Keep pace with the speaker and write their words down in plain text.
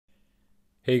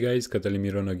Hey guys,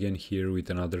 Catalimiron again here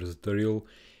with another tutorial.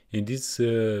 In this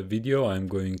video I'm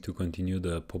going to continue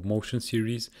the Popmotion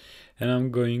series and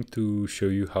I'm going to show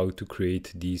you how to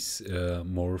create this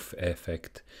morph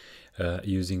effect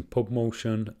using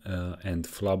Popmotion and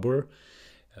Flubber.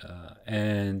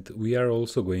 And we are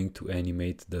also going to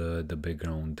animate the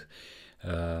background.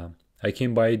 I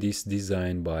came by this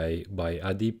design by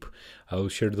Adip. I will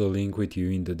share the link with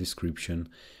you in the description.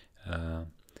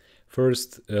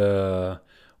 First,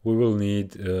 we will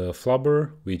need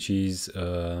Flubber, which is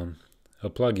a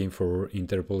plugin for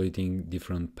interpolating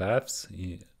different paths,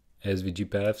 SVG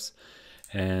paths.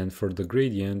 And for the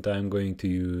gradient, I'm going to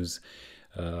use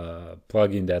a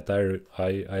plugin that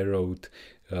I wrote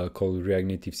called React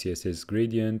Native CSS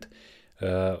Gradient,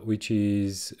 which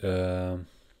is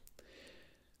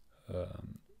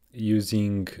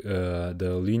using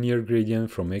the linear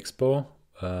gradient from Expo.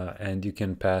 And you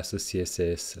can pass a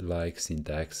CSS-like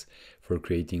syntax for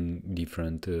creating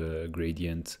different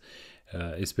gradients.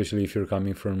 Especially if you're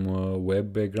coming from a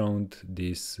web background,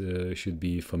 this should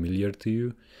be familiar to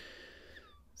you.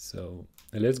 So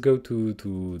let's go to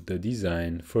the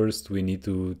design. First, we need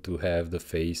to have the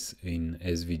face in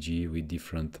SVG with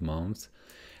different mounts.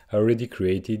 I already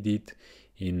created it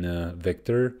in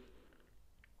vector,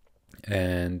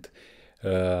 and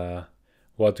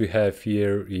what we have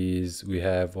here is we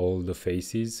have all the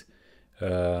faces,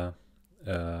 the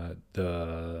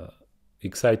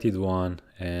excited one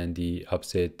and the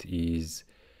upset is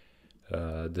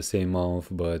the same mouth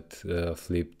but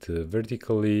flipped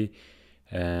vertically,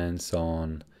 and so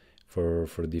on for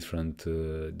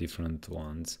different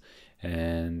ones.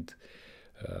 And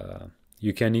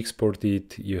you can export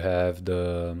it. You have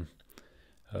the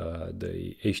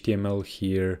HTML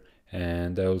here,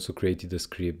 and I also created a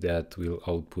script that will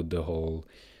output the whole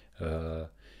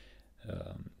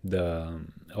the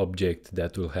object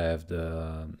that will have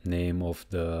the name of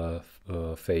the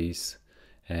face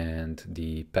and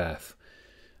the path.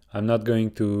 I'm not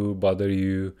going to bother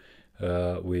you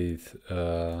with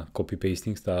copy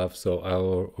pasting stuff, so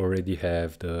I'll already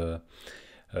have the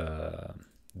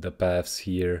paths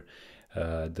here,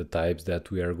 the types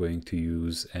that we are going to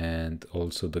use, and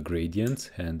also the gradients,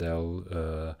 and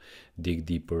I'll dig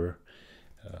deeper,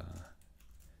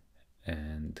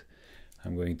 and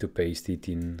I'm going to paste it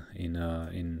in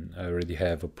I already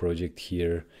have a project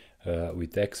here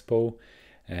with Expo,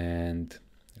 and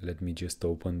let me just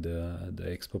open the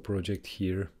Expo project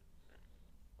here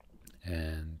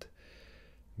and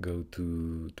go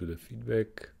to the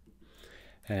feedback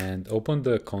and open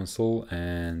the console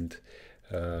and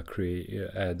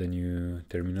add a new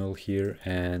terminal here.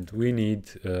 And we need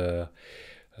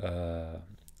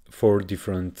 4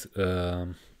 different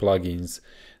plugins.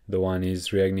 The one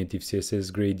is React Native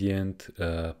CSS Gradient,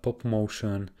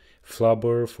 Popmotion,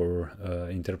 Flubber for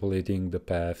interpolating the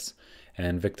paths,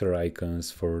 and Vector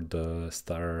Icons for the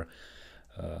star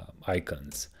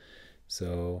icons.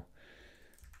 So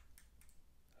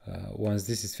once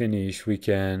this is finished, we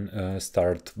can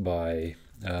start by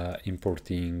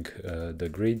importing the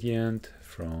gradient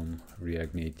from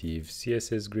React Native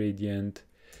CSS Gradient.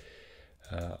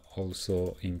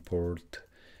 Also import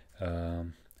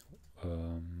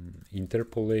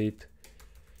interpolate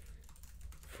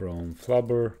from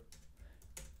Flubber.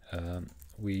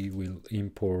 We will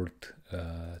import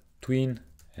tween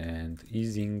and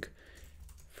easing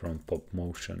from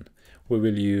Popmotion. We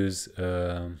will use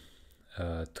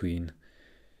tween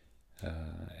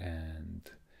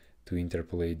and to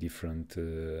interpolate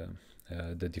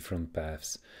the different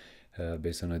paths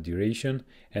based on a duration.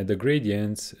 And the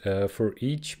gradients for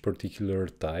each particular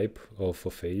type of a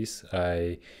face,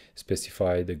 I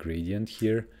specify the gradient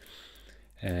here,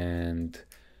 and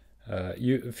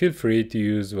you feel free to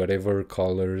use whatever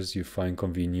colors you find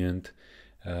convenient.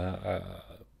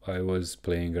 I was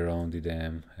playing around with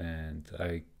them and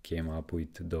I came up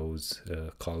with those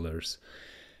colors.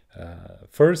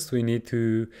 First, we need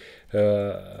to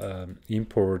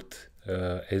import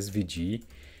SVG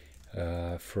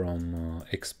from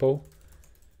Expo,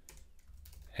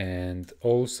 and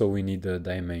also we need the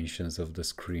dimensions of the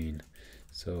screen.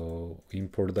 So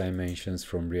import dimensions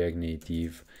from React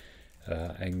Native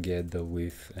and get the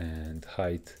width and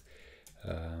height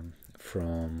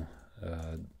from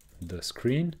the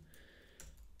screen.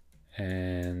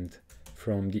 And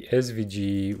from the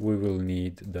SVG we will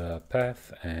need the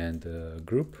path and the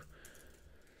group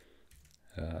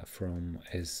from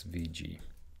SVG.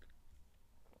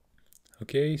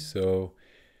 Okay, so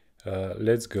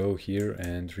let's go here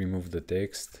and remove the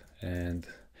text and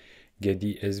get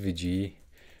the SVG,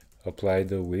 apply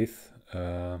the width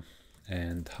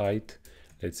and height.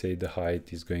 Let's say the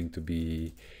height is going to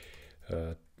be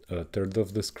a third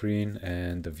of the screen,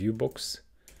 and the view box.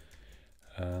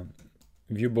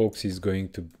 View box is going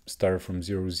to start from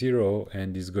 0, 0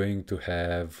 and is going to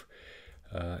have,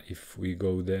 if we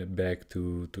go back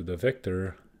to the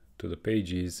vector, to the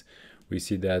pages, we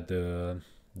see that the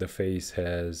face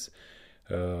has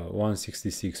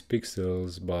 166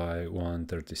 pixels by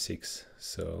 136.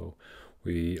 So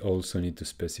we also need to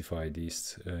specify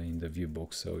this in the view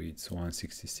box. So it's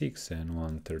 166 and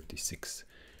 136.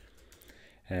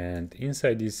 And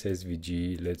inside this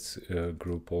SVG, let's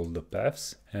group all the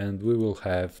paths, and we will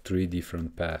have 3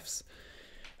 different paths.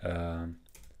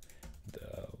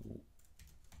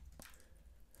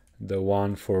 The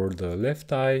one for the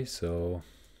left eye, so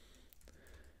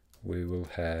we will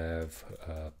have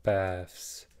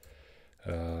paths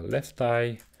left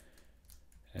eye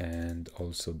and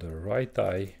also the right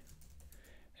eye,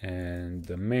 and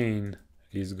the main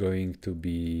is going to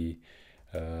be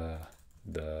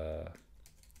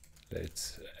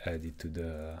let's add it to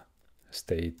the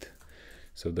state,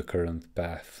 so the current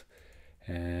path,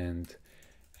 and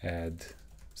add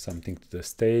something to the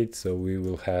state. So we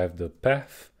will have the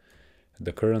path,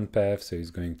 the current path, so it's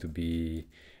going to be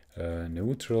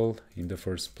neutral in the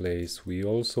first place. We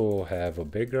also have a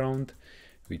background,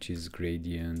 which is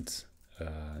gradient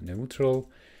neutral.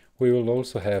 We will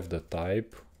also have the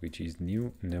type, which is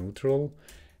neutral,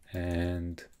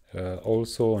 and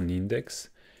also an index,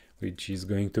 which is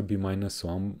going to be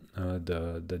 -1,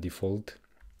 the default.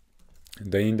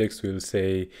 The index will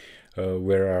say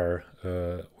where are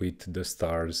with the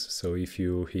stars. So if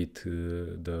you hit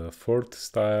the 4th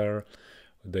star,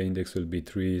 the index will be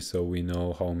 3, so we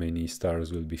know how many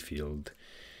stars will be filled.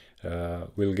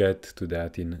 We'll get to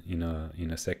that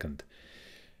in a second.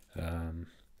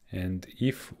 And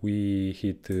if we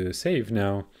hit save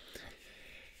now,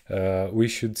 we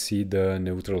should see the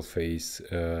neutral face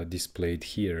displayed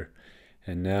here.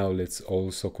 And now let's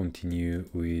also continue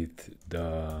with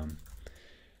the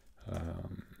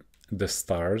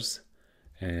stars,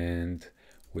 and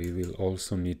we will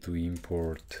also need to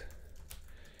import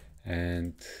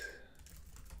and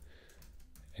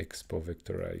expo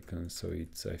vector icon. So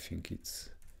it's, I think it's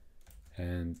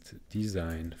and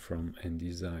design from and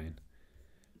design.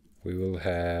 We will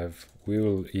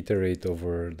iterate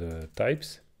over the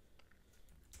types,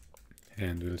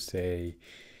 and we'll say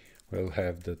we'll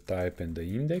have the type and the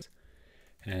index,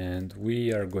 and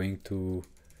we are going to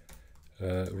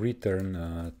return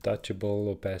touchable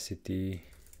opacity,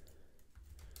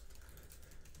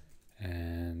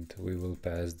 and we will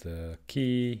pass the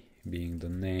key being the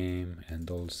name and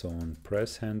also on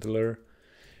press handler.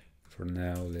 For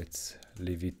now, let's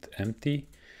leave it empty,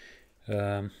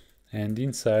 and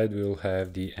inside we'll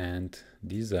have the and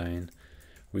design.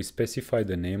 We specify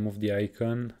the name of the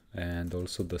icon, and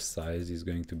also the size is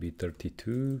going to be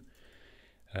 32,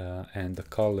 and the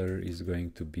color is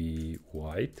going to be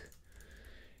white.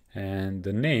 And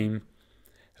the name,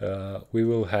 we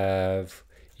will have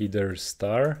either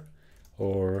star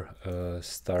or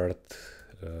start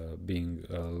being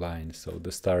a line. So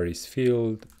the star is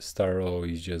filled, star O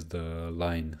is just the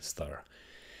line star.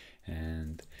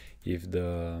 And if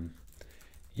the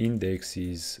index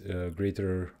is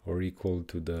greater or equal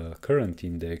to the current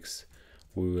index,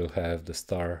 we will have the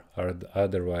star, or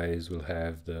otherwise we'll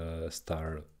have the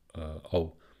star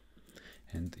O.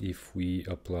 And if we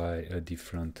apply a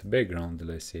different background,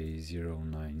 let's say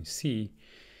 09C,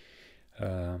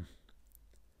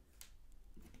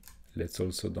 let's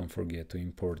also don't forget to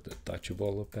import the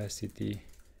touchable opacity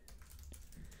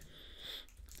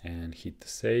and hit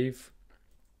save.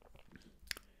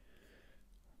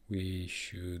 We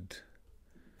should,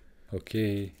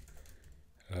 okay,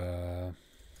 I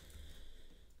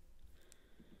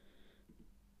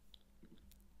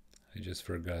just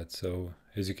forgot. So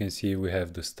as you can see, we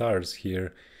have the stars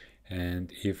here,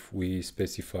 and if we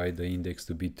specify the index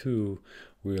to be 2,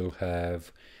 we'll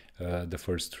have the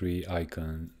first 3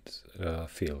 icons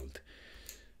filled.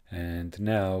 And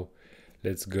now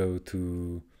let's go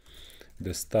to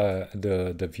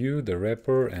the view, the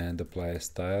wrapper, and apply a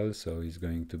style. So it's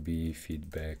going to be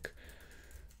feedback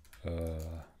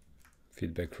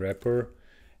wrapper,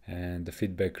 and the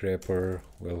feedback wrapper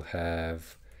will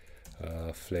have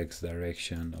flex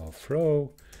direction of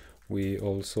row. We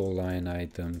also align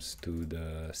items to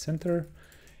the center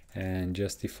and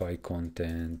justify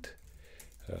content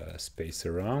space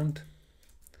around.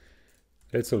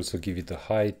 Let's also give it a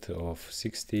height of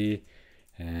 60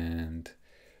 and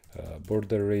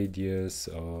border radius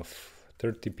of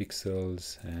 30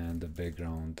 pixels and a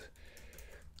background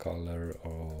color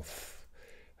of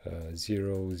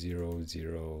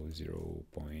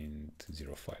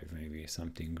 0.05, maybe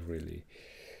something really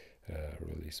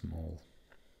really small,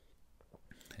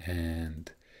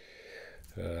 and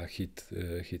hit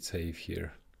save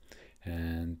here,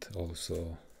 and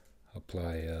also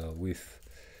apply a width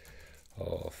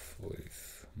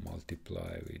with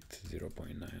multiply with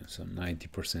 0.9, so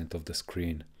 90% of the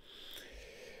screen.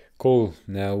 Cool.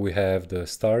 Now we have the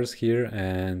stars here,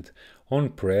 and on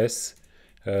press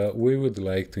we would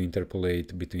like to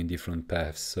interpolate between different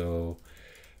paths, so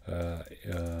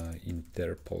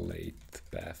interpolate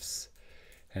paths,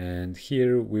 and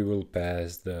here we will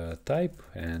pass the type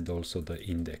and also the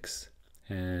index.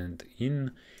 And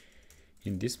in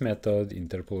this method,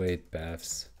 interpolate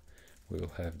paths,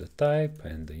 we'll have the type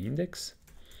and the index.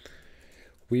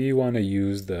 We want to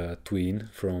use the twin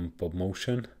from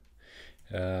Popmotion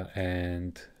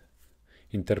and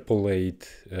interpolate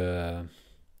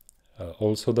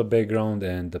also the background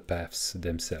and the paths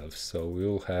themselves. So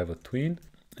we'll have a twin.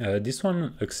 This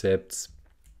one accepts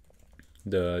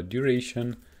the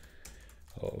duration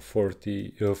of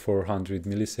 400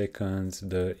 milliseconds.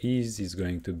 The ease is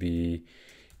going to be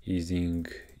easing,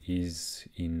 ease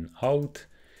in out.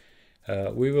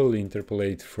 We will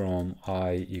interpolate from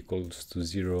I equals to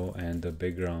 0, and the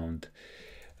background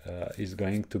is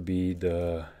going to be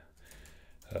the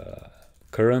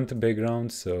current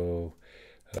background, so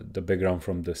the background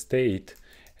from the state,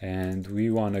 and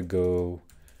we want to go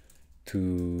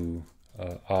to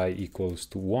I equals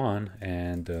to 1,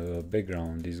 and the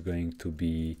background is going to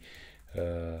be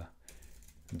the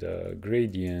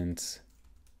gradients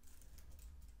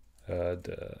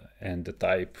and the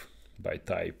type by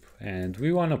type, and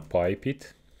we want to pipe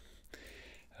it,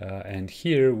 and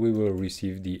here we will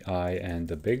receive the I and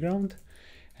the background,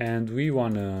 and we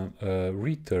want to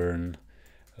return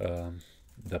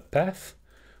the path,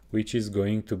 which is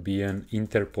going to be an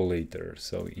interpolator.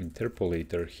 So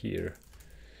interpolator here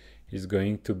is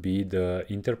going to be the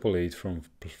interpolate from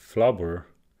Flubber,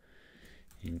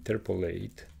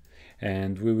 interpolate,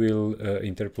 and we will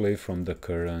interpolate from the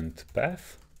current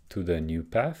path to the new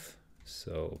path,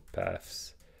 so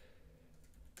paths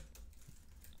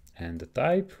and the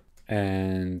type,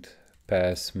 and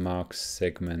pass max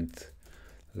segment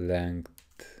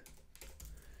length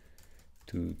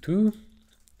to 2,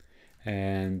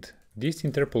 and this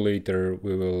interpolator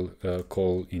we will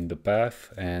call in the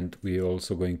path, and we're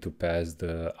also going to pass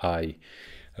the I.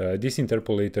 This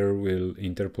interpolator will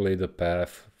interpolate the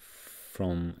path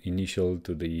from initial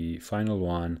to the final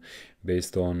one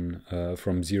based on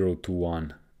from 0 to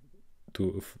 1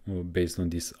 based on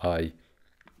this I.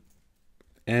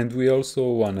 And we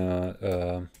also want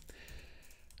to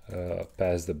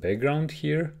pass the background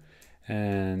here,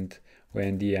 and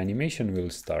when the animation will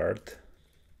start,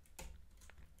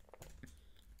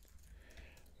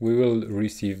 we will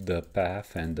receive the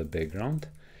path and the background,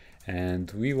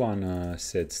 and we want to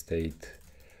set state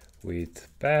with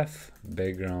path,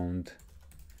 background,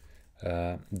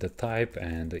 the type,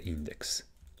 and the index.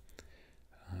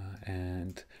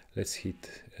 And let's hit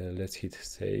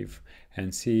save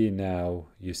and see. Now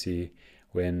you see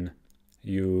when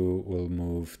you will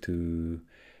move to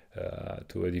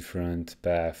a different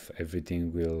path,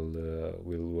 everything will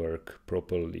work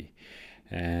properly,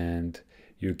 and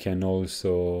you can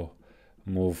also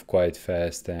move quite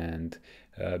fast, and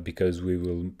because we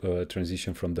will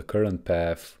transition from the current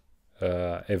path,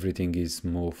 everything is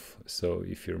smooth. So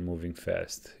if you're moving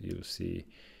fast, you'll see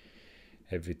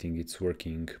everything it's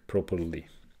working properly.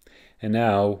 And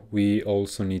now we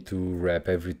also need to wrap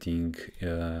everything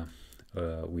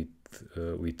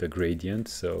with a gradient.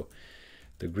 So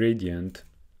the gradient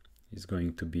is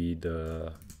going to be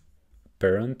the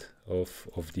parent of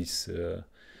this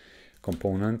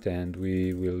component, and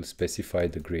we will specify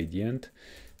the gradient.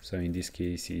 So in this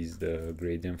case is the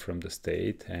gradient from the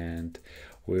state, and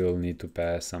we will need to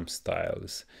pass some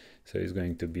styles. So it's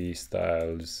going to be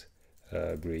styles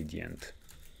gradient,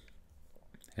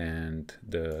 and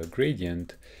the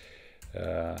gradient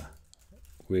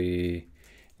we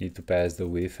need to pass the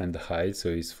width and the height, so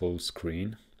it's full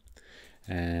screen,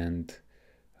 and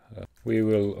we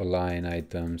will align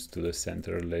items to the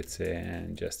center, let's say,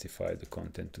 and justify the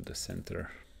content to the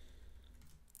center.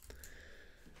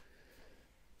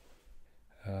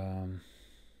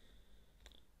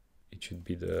 It should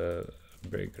be the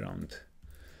background.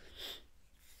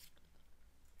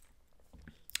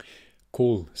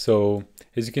 Cool. So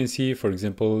as you can see, for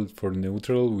example, for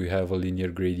neutral, we have a linear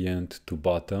gradient to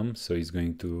bottom, so it's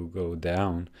going to go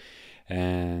down,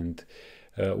 and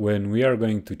when we are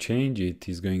going to change it,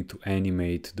 it's going to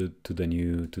animate to the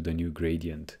new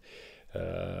gradient.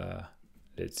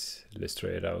 Let's try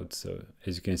it out. So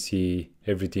as you can see,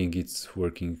 everything is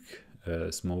working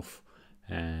smooth,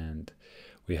 and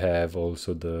we have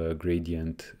also the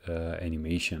gradient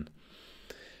animation.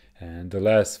 And the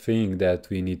last thing that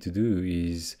we need to do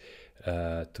is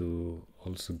to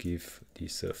also give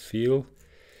this a fill,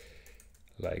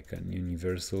 like an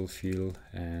universal fill,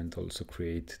 and also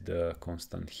create the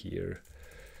constant here.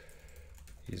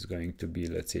 Is going to be,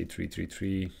 let's say,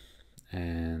 333,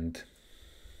 and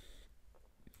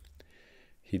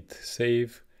hit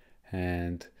save,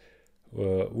 and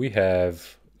we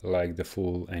have like the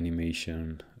full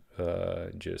animation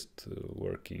just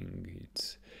working.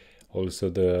 It's also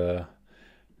the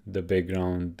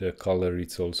background, the color,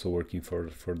 it's also working for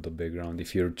the background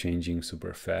if you're changing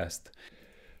super fast.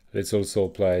 Let's also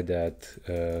apply that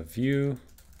view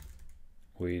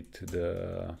with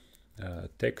the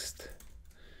text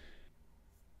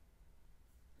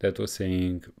that was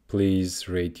saying please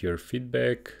rate your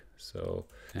feedback. So,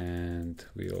 and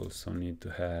we also need to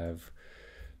have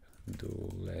do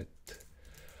let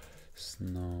us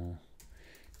know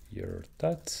your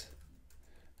thoughts,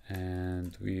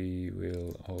 and we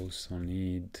will also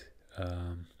need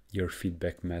your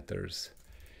feedback matters.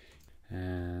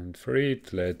 And for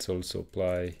it, let's also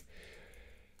apply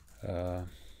the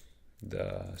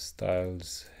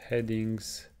styles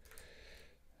headings,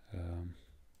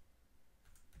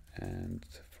 and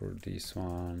for this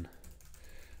one,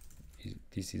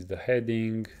 this is the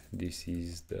heading, this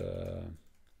is the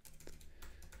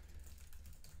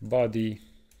body.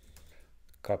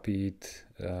 Copy it.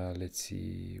 Let's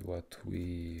see what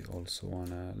we also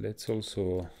wanna. Let's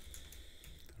also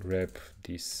wrap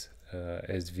this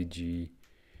SVG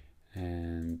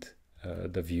and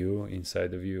the view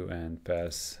inside the view, and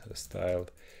pass a style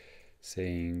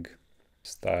saying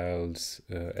styles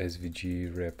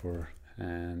SVG wrapper,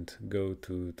 and go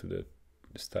to the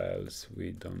styles.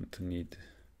 We don't need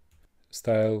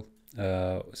style,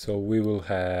 so we will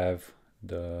have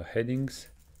the headings,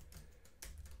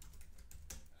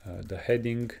 the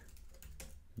heading,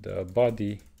 the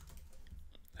body,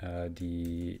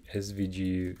 the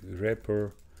SVG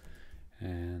wrapper,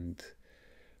 and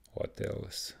what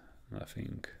else?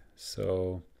 Nothing.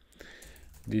 So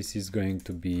this is going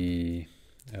to be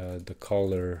the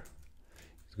color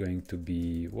is going to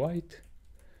be white,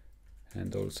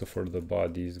 and also for the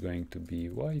body is going to be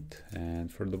white.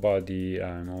 And for the body,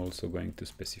 I'm also going to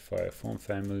specify a font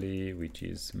family, which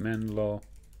is Menlo.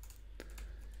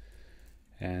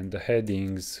 And the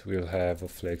headings will have a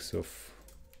flex of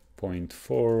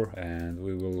 0.4, and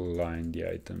we will align the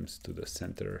items to the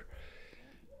center,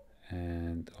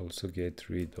 and also get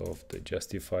rid of the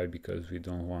justify because we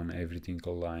don't want everything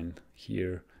aligned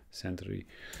here centrally.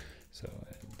 So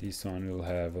this one will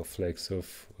have a flex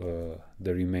of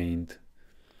the remained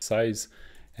size,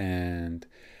 and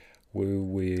we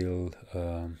will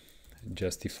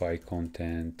justify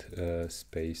content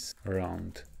space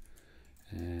around,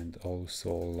 and also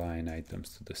align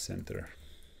items to the center.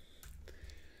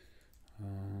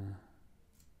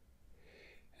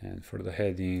 And for the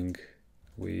heading,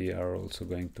 we are also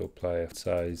going to apply a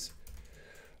size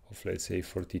of, let's say,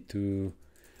 42.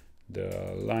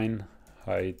 The line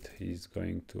height is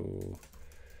going to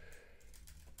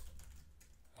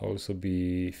also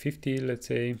be 50, let's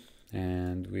say,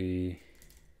 and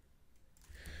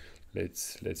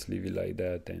let's leave it like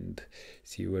that and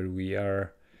see where we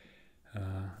are.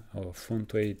 Our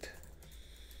font weight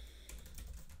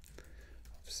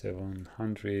of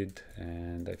 700,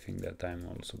 and I think that I'm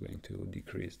also going to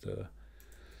decrease the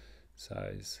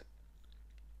size.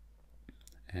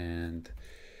 And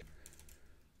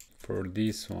for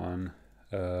this one,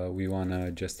 we want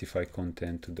to justify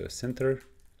content to the center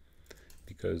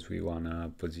because we want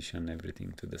to position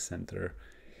everything to the center.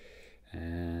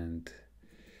 And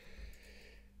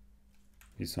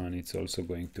this one, it's also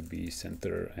going to be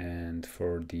center. And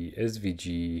for the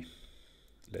SVG,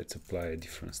 let's apply a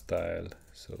different style.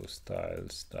 So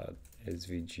styles.svg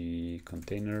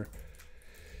container.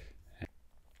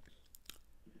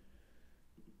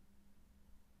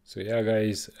 So yeah,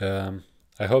 guys,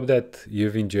 I hope that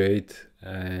you've enjoyed,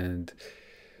 and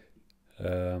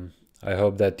I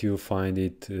hope that you find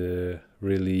it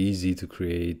really easy to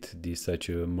create this such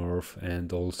a morph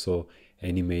and also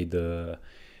animate the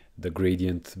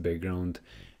gradient background.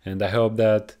 And I hope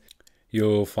that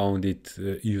you found it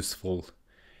useful.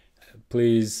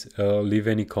 Please leave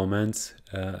any comments,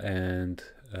 and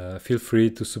feel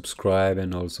free to subscribe,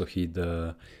 and also hit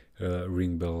the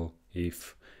ring bell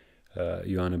if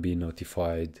you want to be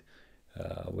notified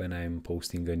when I'm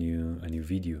posting a new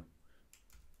video.